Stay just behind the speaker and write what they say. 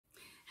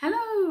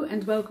Hello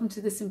and welcome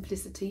to the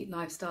Simplicity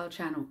Lifestyle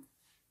channel.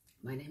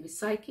 My name is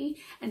Psyche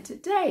and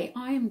today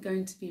I am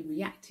going to be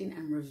reacting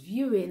and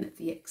reviewing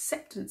the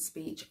acceptance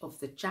speech of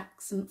the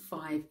Jackson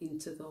 5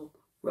 into the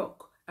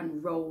Rock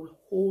and Roll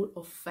Hall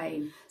of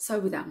Fame. So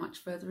without much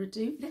further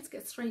ado, let's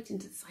get straight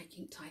into the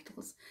psychic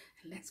titles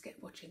and let's get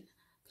watching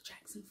the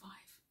Jackson 5.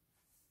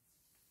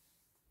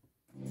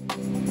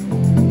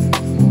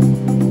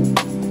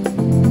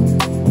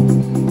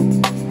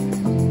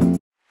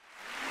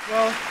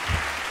 Well,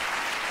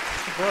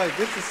 boy,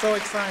 this is so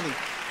exciting.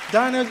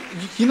 Donna,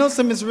 you know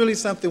something's really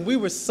something. We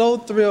were so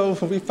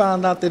thrilled when we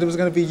found out that it was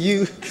going to be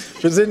you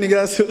presenting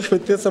us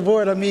with this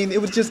award. I mean,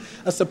 it was just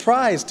a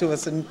surprise to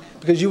us, and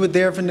because you were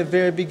there from the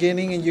very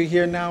beginning and you're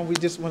here now, we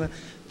just want to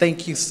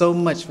thank you so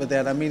much for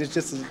that. I mean, it's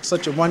just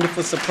such a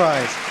wonderful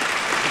surprise.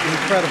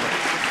 Incredible.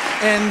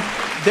 And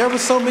there were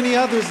so many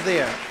others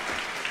there.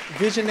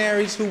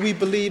 Visionaries who we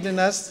believed in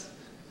us,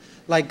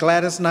 like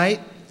Gladys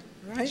Knight.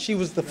 Right. She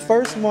was the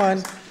first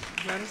one.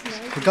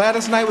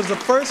 Gladys Knight was the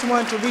first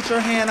one to reach her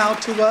hand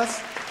out to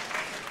us.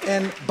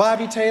 And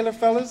Bobby Taylor,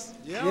 fellas.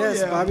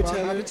 Yes, Bobby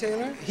Taylor.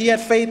 He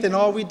had faith in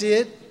all we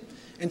did.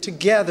 And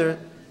together,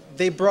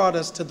 they brought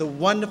us to the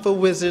wonderful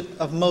wizard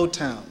of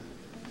Motown,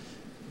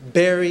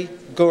 Berry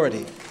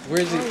Gordy. Where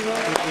is he?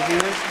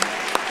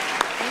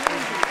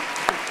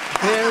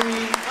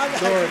 Berry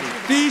Gordy.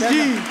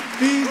 BG.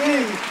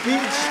 B-E-R-R-G-O-D-Y.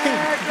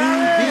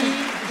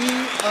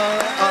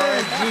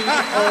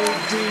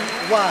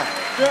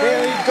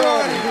 Berry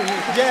Gordy.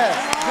 Yes.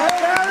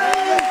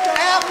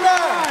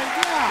 Abner.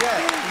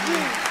 Yes.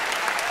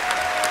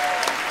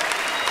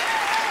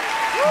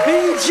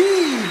 BG.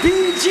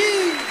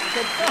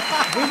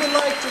 We would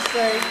like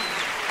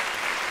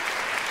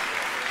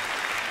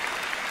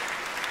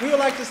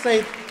to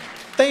say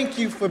thank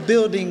you for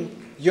building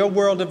your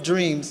world of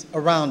dreams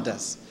around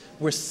us.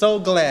 We're so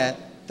glad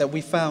that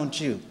we found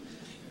you.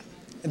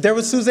 And there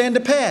was Suzanne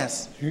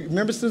DePass. You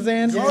remember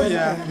Suzanne? Oh,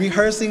 yeah.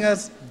 Rehearsing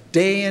us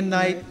day and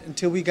night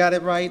until we got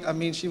it right. I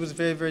mean, she was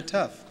very, very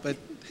tough, but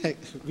hey,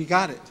 we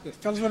got it.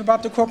 Fellas, what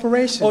about the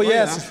corporation? Oh,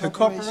 yes, the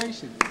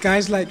corporation.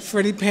 Guys like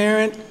Freddie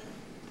Parent,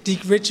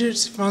 Deke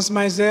Richards, Franz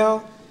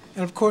Mizell,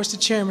 and of course the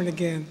chairman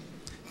again.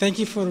 Thank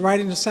you for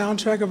writing the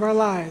soundtrack of our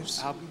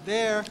lives. I'll be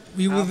there.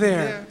 We were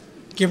there,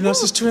 giving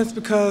us the strength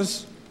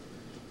because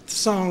the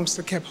songs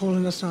that kept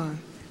holding us on.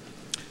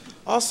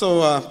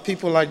 Also,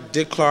 people like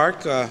Dick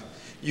Clark,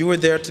 you were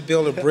there to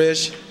build a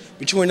bridge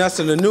between us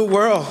and the new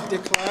world.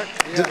 Dick Clark,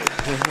 yeah.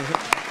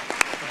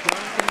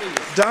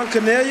 Don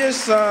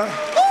Cornelius,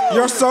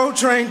 your Soul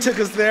Train took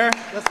us there.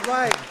 That's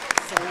right.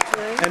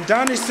 And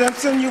Donnie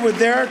Simpson, you were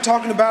there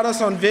talking about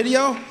us on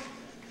video.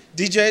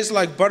 DJs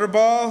like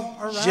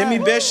Butterball, Jimmy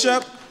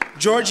Bishop,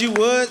 Georgie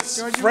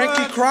Woods,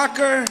 Frankie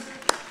Crocker,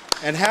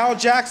 and Hal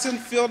Jackson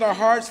filled our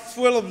hearts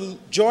full of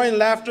joy and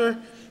laughter,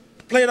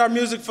 played our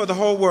music for the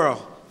whole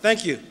world.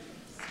 Thank you.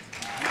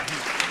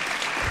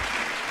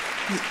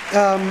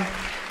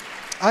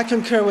 I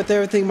concur with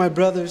everything my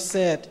brother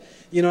said.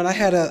 You know, and I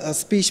had a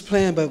speech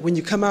planned, but when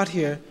you come out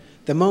here,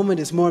 the moment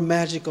is more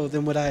magical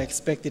than what I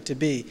expected to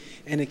be,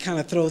 and it kind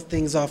of throws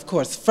things off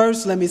course.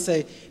 First, let me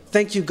say,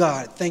 thank you,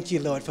 God. Thank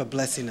you, Lord, for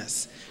blessing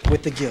us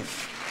with the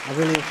gift. I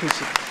really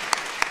appreciate it.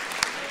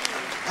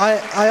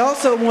 I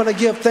also want to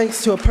give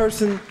thanks to a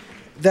person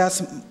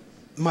that's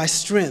my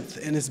strength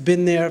and has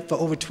been there for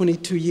over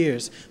 22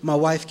 years, my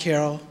wife,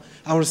 Carol.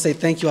 I want to say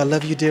thank you. I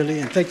love you dearly,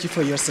 and thank you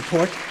for your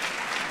support.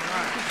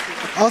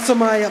 Also,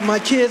 my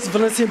kids,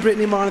 Valencia and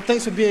Brittany Marlon,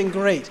 thanks for being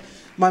great.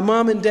 My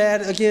mom and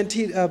dad, again,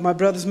 my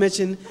brothers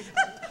mentioned,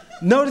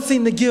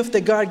 noticing the gift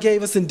that God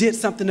gave us and did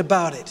something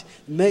about it.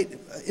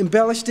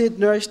 Embellished it,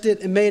 nourished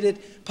it, and made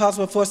it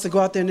possible for us to go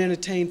out there and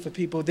entertain for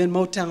people. Then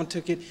Motown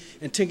took it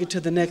and took it to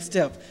the next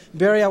step.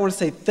 Barry, I want to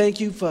say thank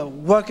you for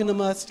welcoming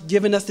us,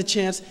 giving us the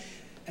chance,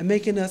 and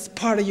making us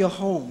part of your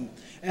home.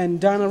 And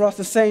Donna Ross,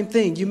 the same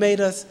thing. You made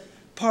us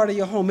part of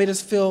your home, made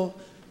us feel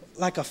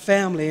like a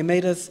family, and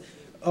made us,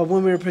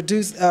 when we were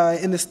produced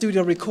in the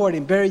studio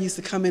recording, Barry used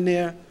to come in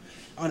there,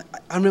 I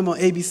remember on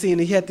ABC, and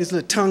he had this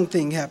little tongue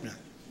thing happening.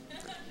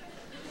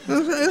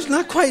 It's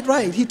not quite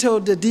right. He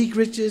told Deke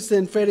Richards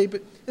and Freddie,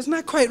 but it's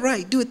not quite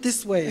right. Do it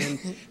this way. And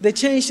they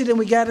changed it, and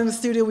we got in the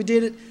studio. We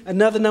did it.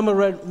 Another number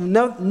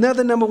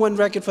one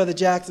record for the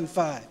Jackson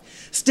 5.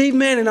 Steve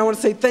Manning, I want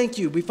to say thank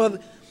you. Before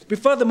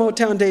the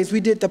Motown days, we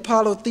did the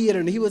Apollo Theater,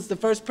 and he was the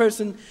first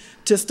person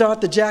to start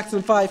the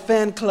Jackson 5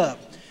 fan club.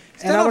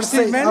 And I want to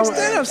say,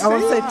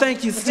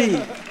 thank you,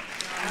 Steve.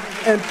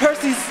 And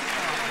Percy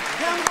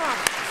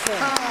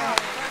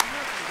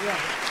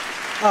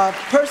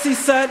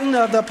Sutton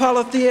of the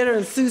Apollo Theater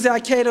and Susie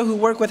Ikeda, who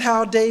worked with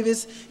Hal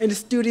Davis in the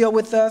studio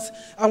with us.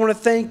 I want to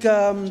thank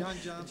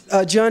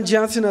John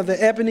Johnson of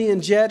the Ebony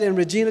and Jet and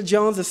Regina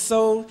Jones of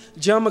Soul.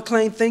 John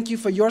McClain, thank you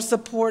for your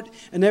support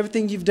and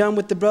everything you've done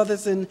with the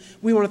brothers. And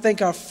we want to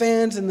thank our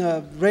fans and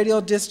the radio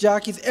disc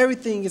jockeys.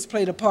 Everything has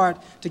played a part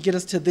to get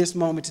us to this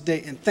moment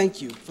today. And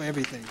thank you for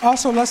everything.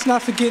 Also, let's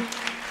not forget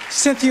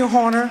Cynthia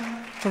Horner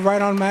for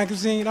Right On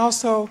Magazine.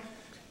 Also,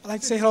 I'd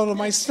like to say hello to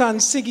my son,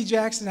 Siggy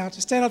Jackson, out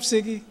there. Stand up,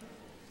 Siggy.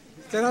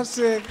 Stand up,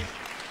 Sig.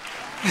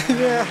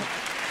 Yeah.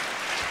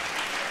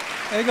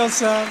 There you go,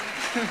 son.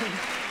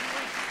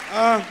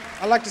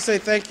 I'd like to say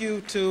thank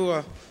you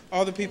to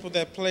all the people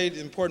that played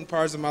important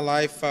parts of my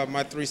life,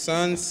 my 3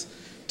 sons,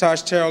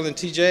 Tosh, Terrell, and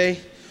TJ.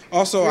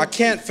 Also, I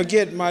can't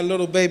forget my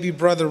little baby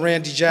brother,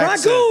 Randy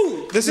Jackson.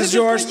 Ragu! This is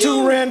yours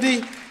too,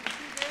 Randy.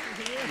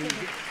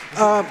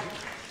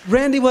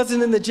 Randy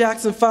wasn't in the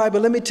Jackson 5,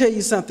 but let me tell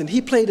you something.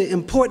 He played an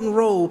important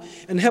role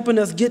in helping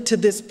us get to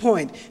this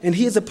point, and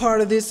he is a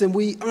part of this, and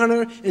we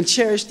honor and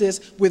cherish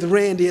this with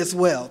Randy as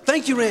well.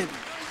 Thank you, Randy.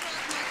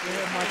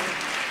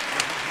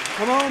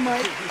 Come on,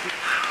 Mike.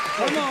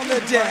 Come on,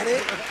 little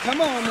daddy. Come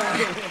on now.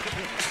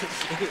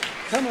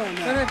 Come on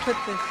now. Where do I put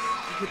this?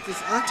 Get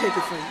this. I'll take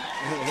it for you.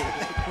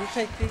 You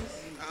take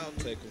these? I'll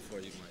take them for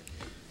you,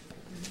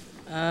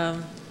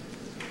 Mike.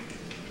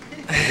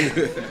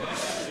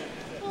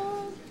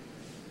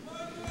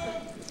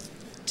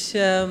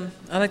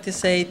 I'd like to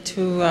say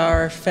to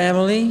our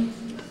family,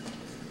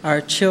 our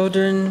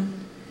children,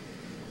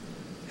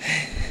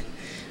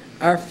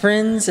 our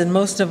friends, and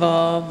most of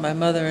all, my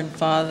mother and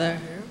father.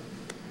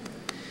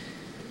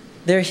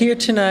 They're here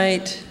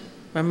tonight,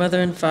 my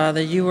mother and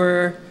father. You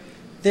were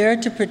there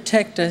to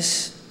protect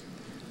us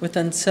with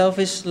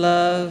unselfish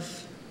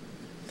love.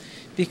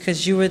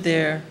 Because you were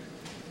there,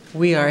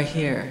 we are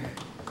here.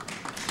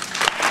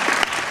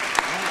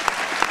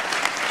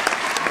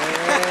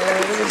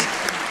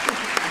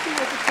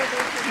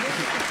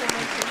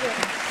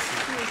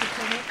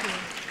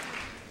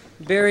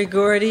 Barry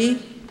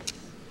Gordy,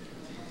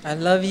 I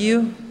love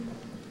you.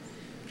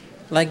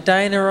 Like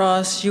Diana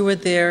Ross, you were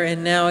there,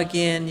 and now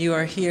again, you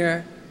are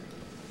here.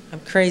 I'm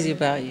crazy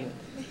about you.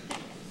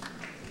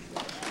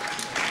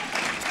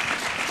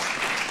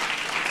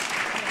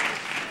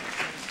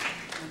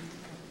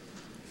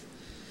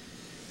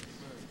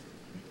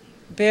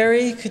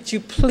 Barry, could you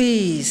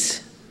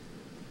please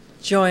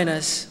join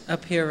us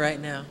up here right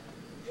now?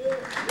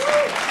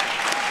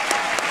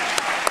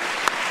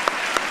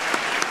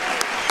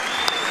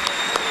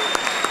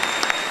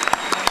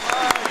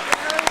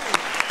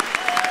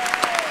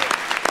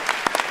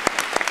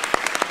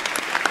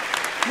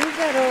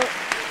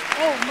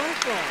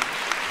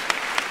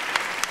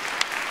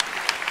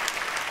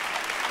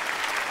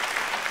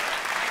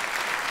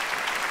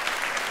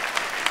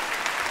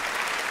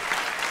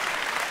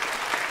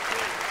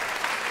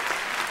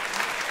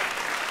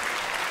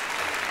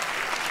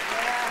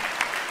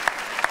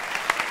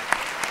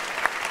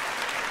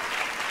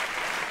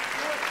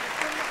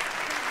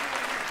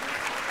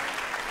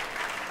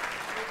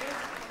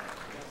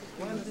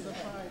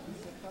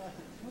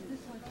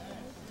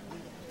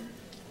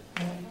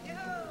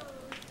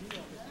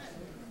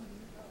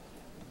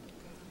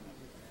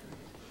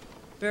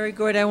 Barry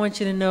Gordy, I want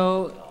you to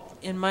know,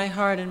 in my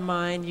heart and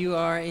mind, you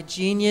are a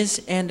genius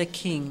and a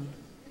king.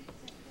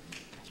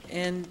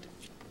 And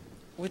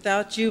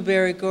without you,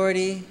 Barry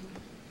Gordy,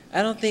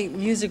 I don't think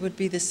music would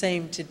be the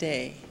same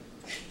today.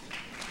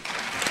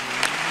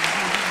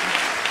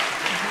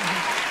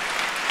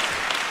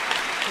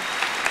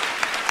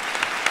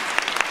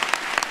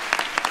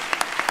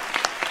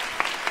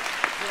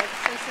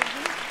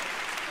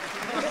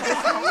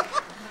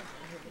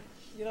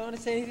 You don't want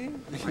to say anything?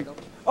 Michael.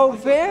 Oh,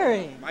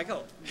 Barry.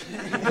 Michael.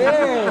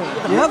 Barry.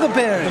 The other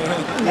Barry.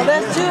 Oh,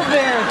 that's two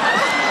Barry.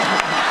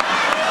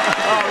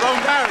 Oh,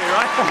 wrong Barry,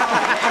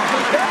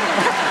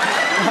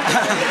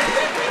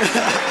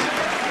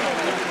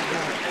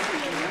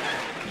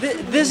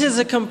 right? This is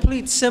a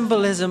complete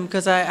symbolism,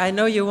 because I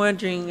know you're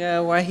wondering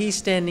why he's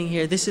standing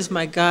here. This is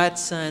my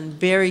godson,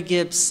 Barry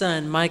Gibb's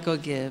son, Michael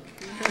Gibb.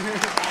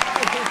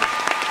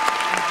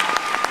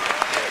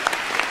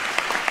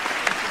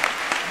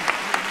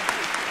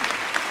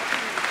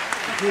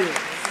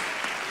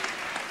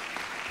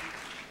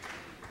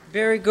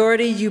 Barry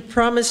Gordy, you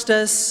promised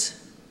us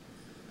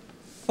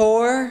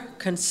 4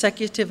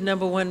 consecutive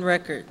 #1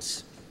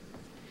 records,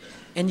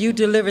 and you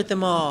delivered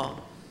them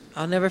all.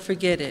 I'll never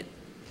forget it.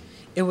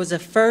 It was a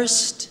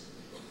first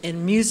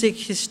in music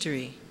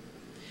history.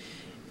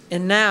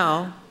 And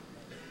now,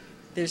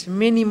 there's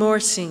many more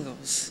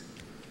singles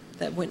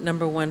that went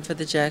 #1 for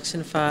the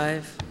Jackson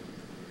 5,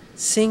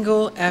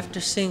 single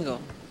after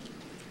single.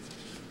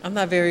 I'm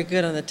not very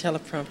good on the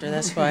teleprompter,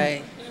 that's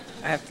why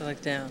I have to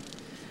look down.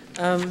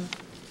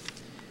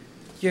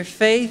 Your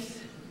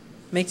faith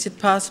makes it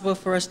possible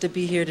for us to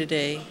be here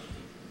today.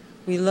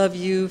 We love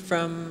you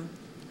from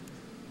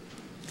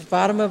the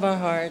bottom of our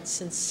hearts,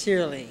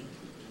 sincerely.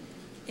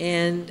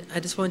 And I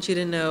just want you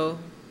to know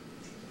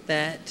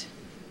that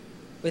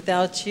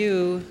without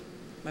you,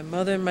 my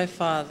mother and my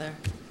father,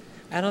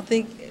 I don't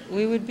think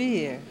we would be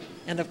here.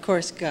 And of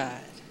course,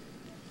 God.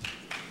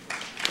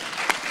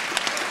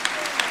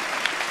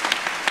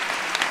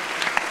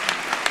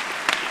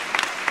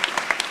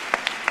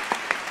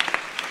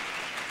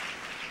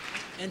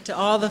 And to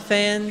all the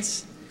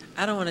fans,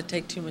 I don't want to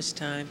take too much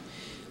time.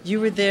 You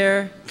were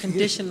there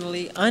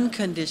conditionally,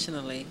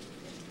 unconditionally,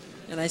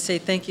 and I say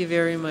thank you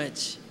very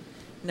much.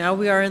 Now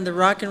we are in the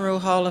Rock and Roll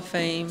Hall of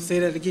Fame. Say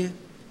that again.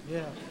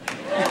 Yeah.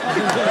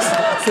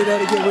 Say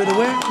that again. We're the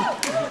where?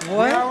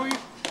 What?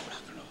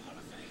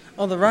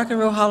 Oh, the Rock and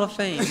Roll Hall of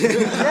Fame.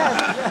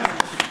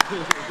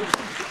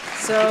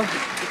 So,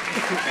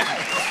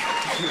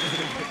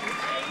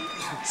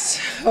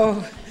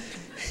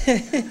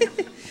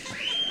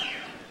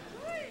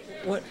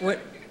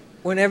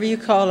 whenever you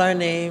call our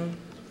name,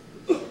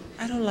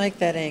 I don't like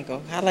that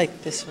angle. I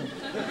like this one.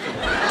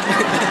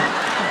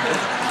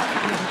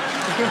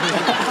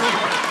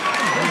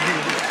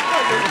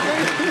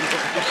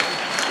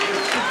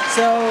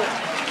 So,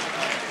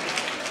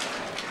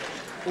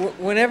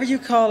 whenever you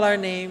call our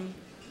name,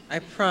 I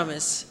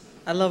promise,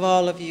 I love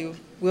all of you.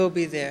 We'll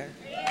be there.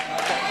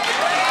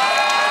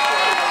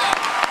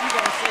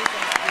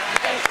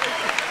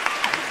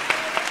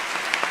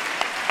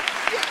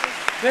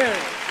 Very.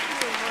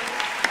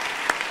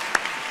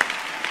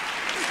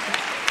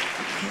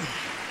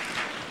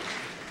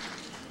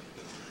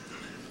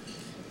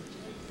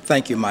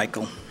 Thank you,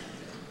 Michael.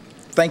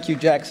 Thank you,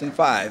 Jackson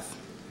 5.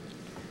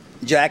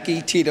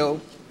 Jackie, Tito,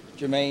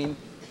 Jermaine,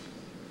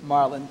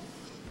 Marlon.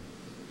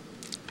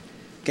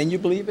 Can you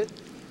believe it?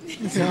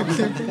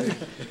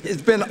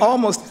 It's been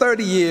almost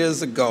 30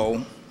 years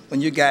ago when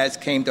you guys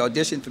came to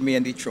audition for me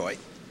in Detroit,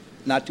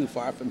 not too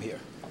far from here.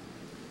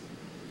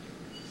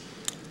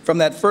 From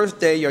that first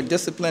day, your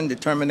discipline,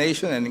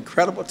 determination, and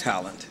incredible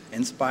talent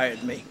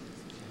inspired me.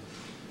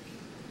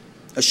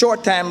 A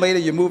short time later,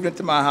 you moved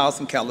into my house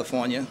in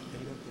California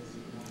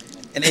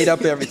and ate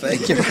up everything.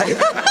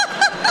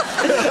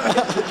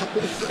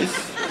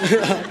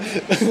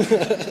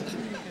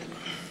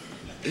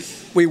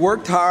 We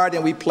worked hard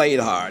and we played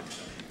hard.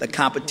 The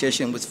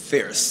competition was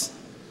fierce.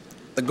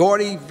 The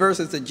Gordy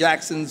versus the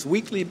Jacksons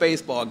weekly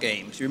baseball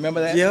games. You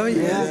remember that? Yeah,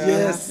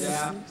 yes.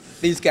 Yeah.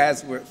 These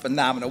guys were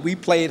phenomenal. We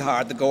played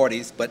hard, the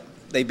Gordys, but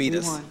they beat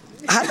us. Won.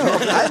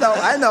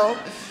 I know.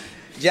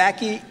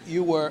 Jackie,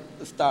 you were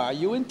the star.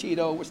 You and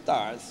Tito were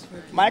stars.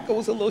 Michael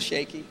was a little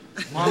shaky.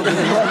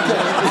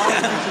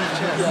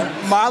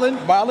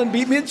 Marlon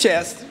beat me in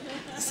chess.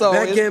 So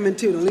Backgammon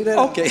too, don't leave that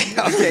out. Okay,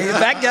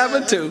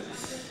 backgammon too.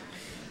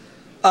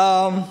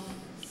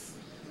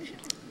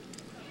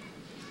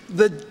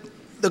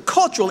 The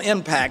cultural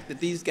impact that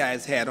these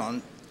guys had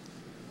on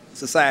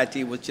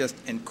society was just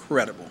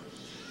incredible.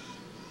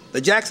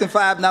 The Jackson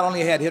 5 not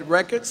only had hit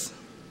records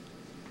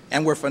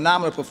and were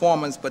phenomenal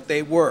performers, but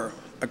they were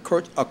a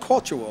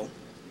cultural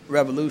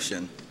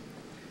revolution.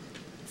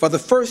 For the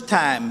first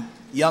time,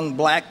 young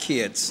black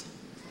kids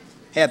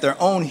had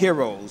their own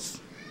heroes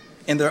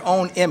in their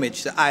own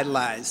image to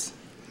idolize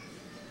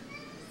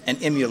and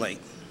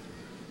emulate.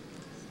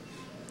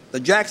 The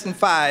Jackson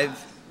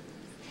 5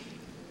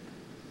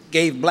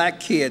 gave black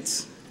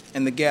kids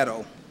in the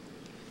ghetto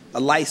a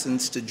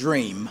license to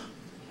dream.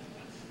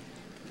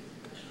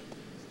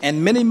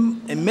 And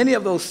many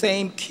of those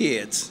same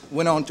kids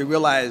went on to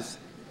realize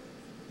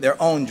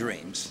their own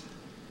dreams.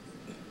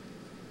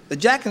 The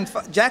Jackson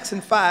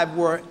 5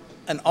 were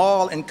an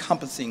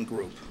all-encompassing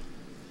group.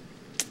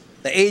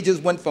 The ages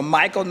went from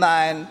Michael,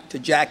 9, to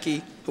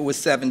Jackie, who was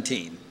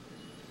 17.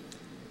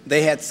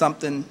 They had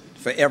something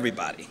for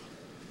everybody.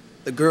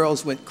 The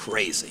girls went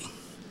crazy.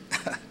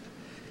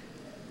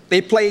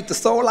 They played the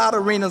sold-out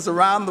arenas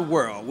around the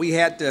world. We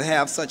had to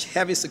have such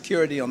heavy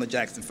security on the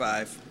Jackson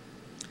 5,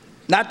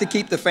 not to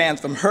keep the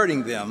fans from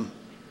hurting them,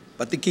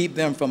 but to keep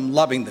them from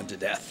loving them to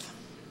death.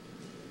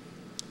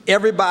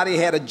 Everybody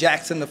had a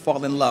Jackson to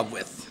fall in love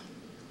with,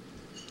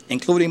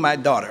 including my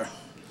daughter,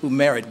 who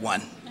married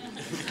one.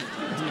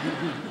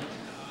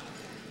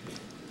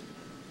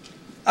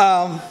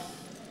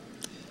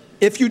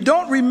 If you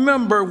don't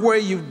remember where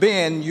you've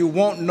been, you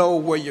won't know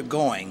where you're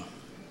going.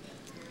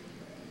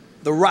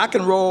 The Rock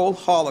and Roll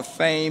Hall of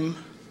Fame,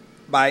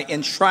 by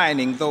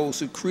enshrining those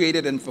who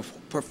created and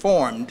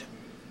performed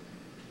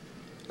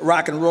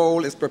rock and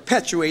roll, is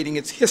perpetuating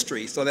its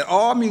history so that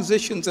all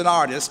musicians and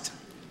artists,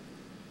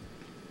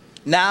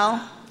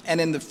 now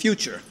and in the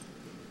future,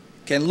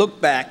 can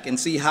look back and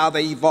see how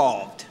they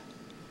evolved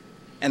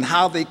and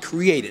how they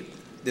created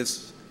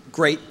this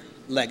great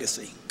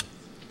legacy.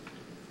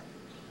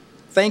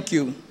 Thank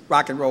you,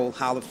 Rock and Roll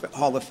Hall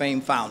of Fame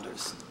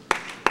founders.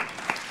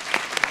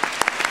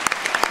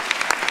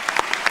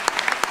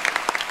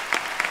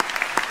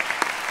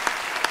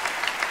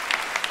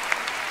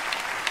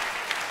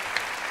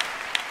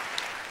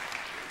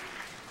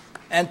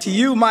 And to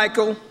you,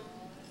 Michael,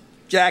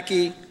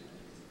 Jackie,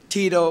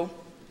 Tito,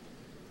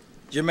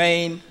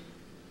 Jermaine,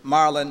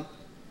 Marlon,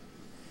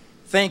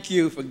 thank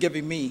you for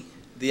giving me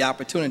the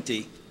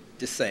opportunity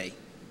to say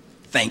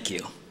thank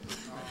you.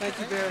 Thank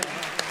you very much.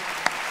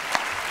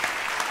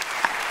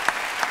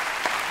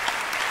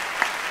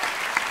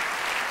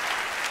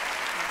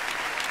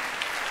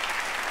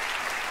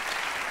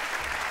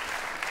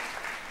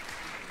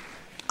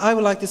 I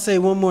would like to say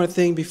one more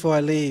thing before I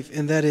leave,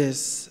 and that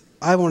is,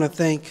 I want to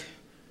thank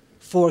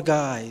 4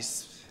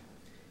 guys.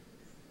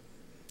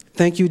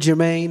 Thank you,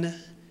 Jermaine.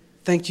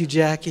 Thank you,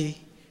 Jackie.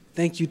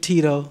 Thank you,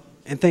 Tito.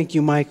 And thank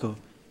you, Michael.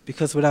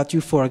 Because without you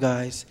 4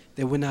 guys,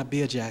 there would not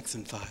be a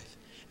Jackson 5.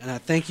 And I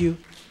thank you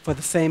for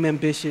the same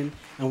ambition,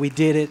 and we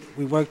did it.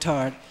 We worked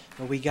hard,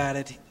 but we got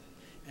it.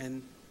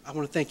 And I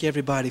want to thank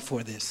everybody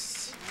for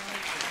this.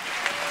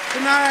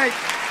 Good night.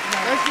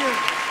 Thank you.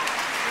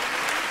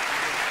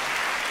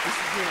 This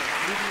is good.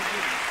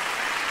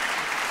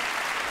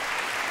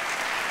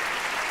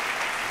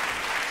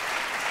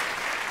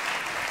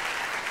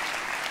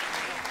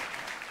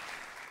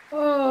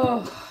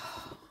 Oh,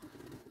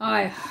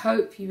 I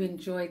hope you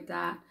enjoyed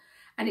that.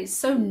 And it's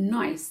so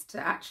nice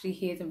to actually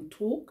hear them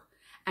talk.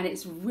 And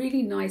it's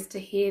really nice to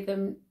hear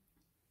them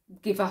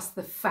give us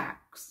the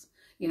facts.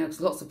 You know,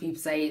 because lots of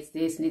people say it's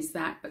this and it's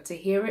that. But to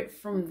hear it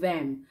from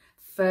them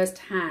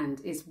firsthand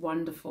is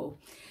wonderful.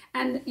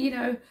 And, you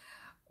know,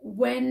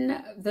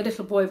 when the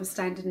little boy was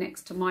standing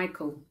next to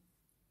Michael,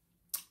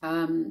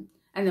 and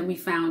then we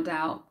found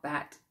out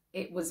that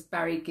it was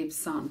Barry Gibb's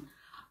son,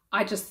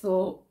 I just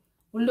thought,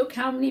 well, look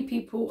how many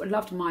people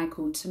loved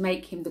Michael to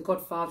make him the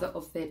godfather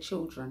of their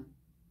children.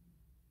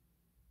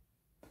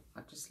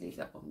 I'll just leave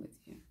that one with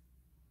you.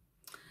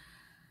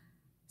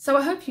 So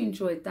I hope you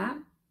enjoyed that.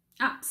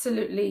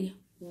 Absolutely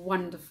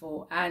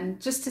wonderful.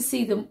 And just to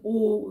see them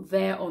all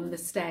there on the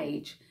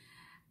stage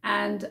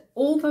and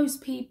all those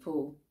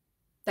people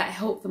that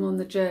helped them on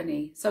the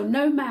journey. So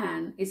no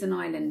man is an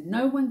island.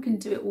 No one can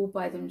do it all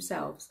by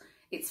themselves.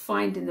 It's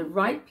finding the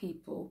right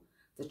people,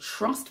 the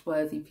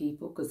trustworthy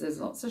people, because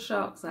there's lots of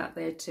sharks out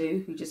there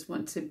too who just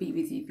want to be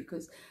with you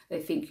because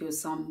they think you're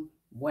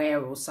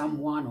somewhere or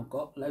someone or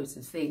got loads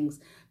of things.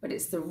 But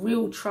it's the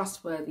real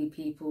trustworthy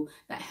people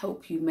that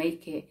help you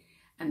make it.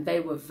 And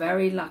they were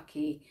very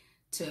lucky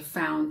to have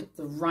found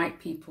the right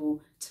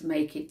people to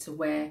make it to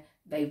where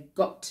they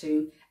got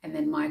to. And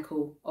then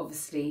Michael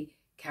obviously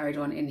carried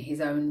on in his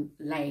own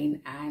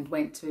lane and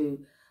went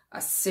to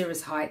a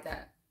serious height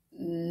that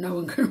no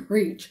one can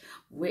reach,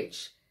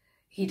 which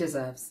he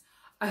deserves.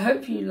 I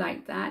hope you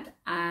liked that.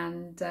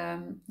 And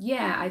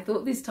yeah, I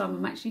thought this time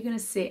I'm actually going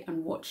to sit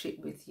and watch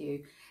it with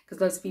you, because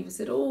loads of people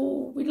said,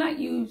 oh, we like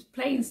you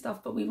playing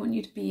stuff, but we want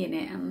you to be in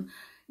it. And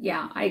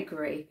yeah, I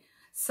agree.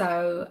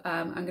 So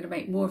I'm going to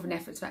make more of an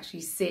effort to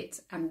actually sit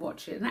and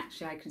watch it. And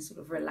actually I can sort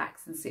of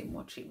relax and sit and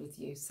watch it with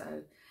you.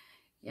 So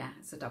yeah,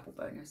 it's a double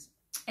bonus.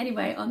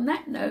 Anyway, on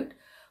that note,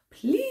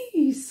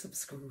 please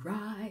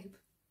subscribe.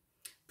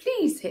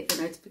 Please hit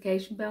the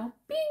notification bell.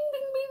 Bing,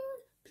 bing,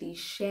 bing. Please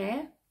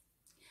share.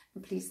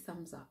 And please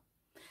thumbs up.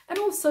 And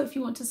also, if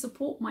you want to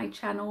support my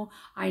channel,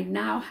 I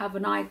now have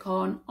an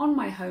icon on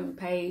my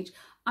homepage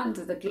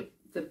under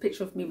the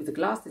picture of me with the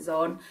glasses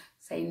on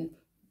saying,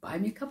 buy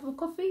me a cup of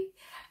coffee.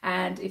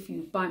 And if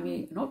you buy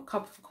me an odd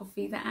cup of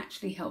coffee, that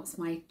actually helps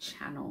my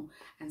channel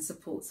and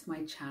supports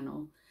my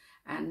channel.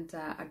 And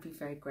I'd be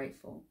very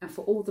grateful. And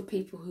for all the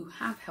people who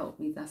have helped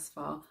me thus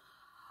far,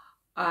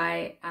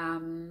 I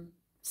am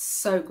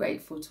so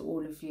grateful to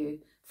all of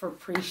you for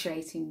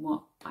appreciating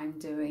what I'm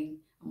doing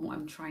and what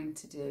I'm trying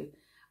to do.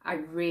 I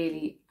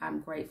really am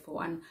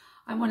grateful. And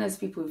I'm one of those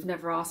people who've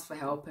never asked for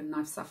help, and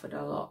I've suffered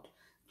a lot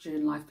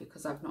during life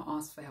because I've not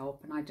asked for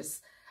help. And I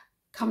just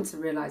come to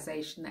the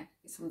realization that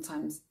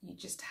sometimes you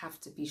just have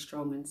to be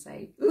strong and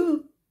say,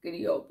 ooh, can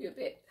you help me a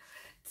bit?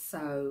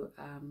 So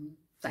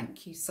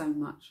thank you so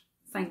much.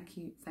 Thank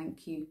you,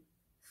 thank you,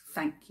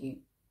 thank you.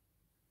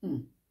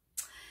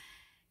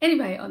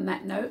 Anyway, on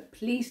that note,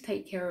 please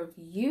take care of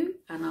you,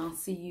 and I'll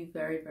see you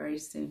very, very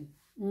soon.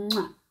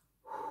 Mwah.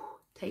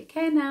 Take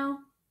care now.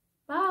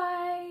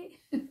 Bye.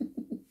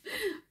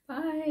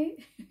 Bye.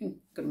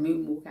 Gonna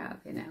moonwalk out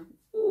of here now.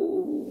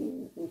 Ooh.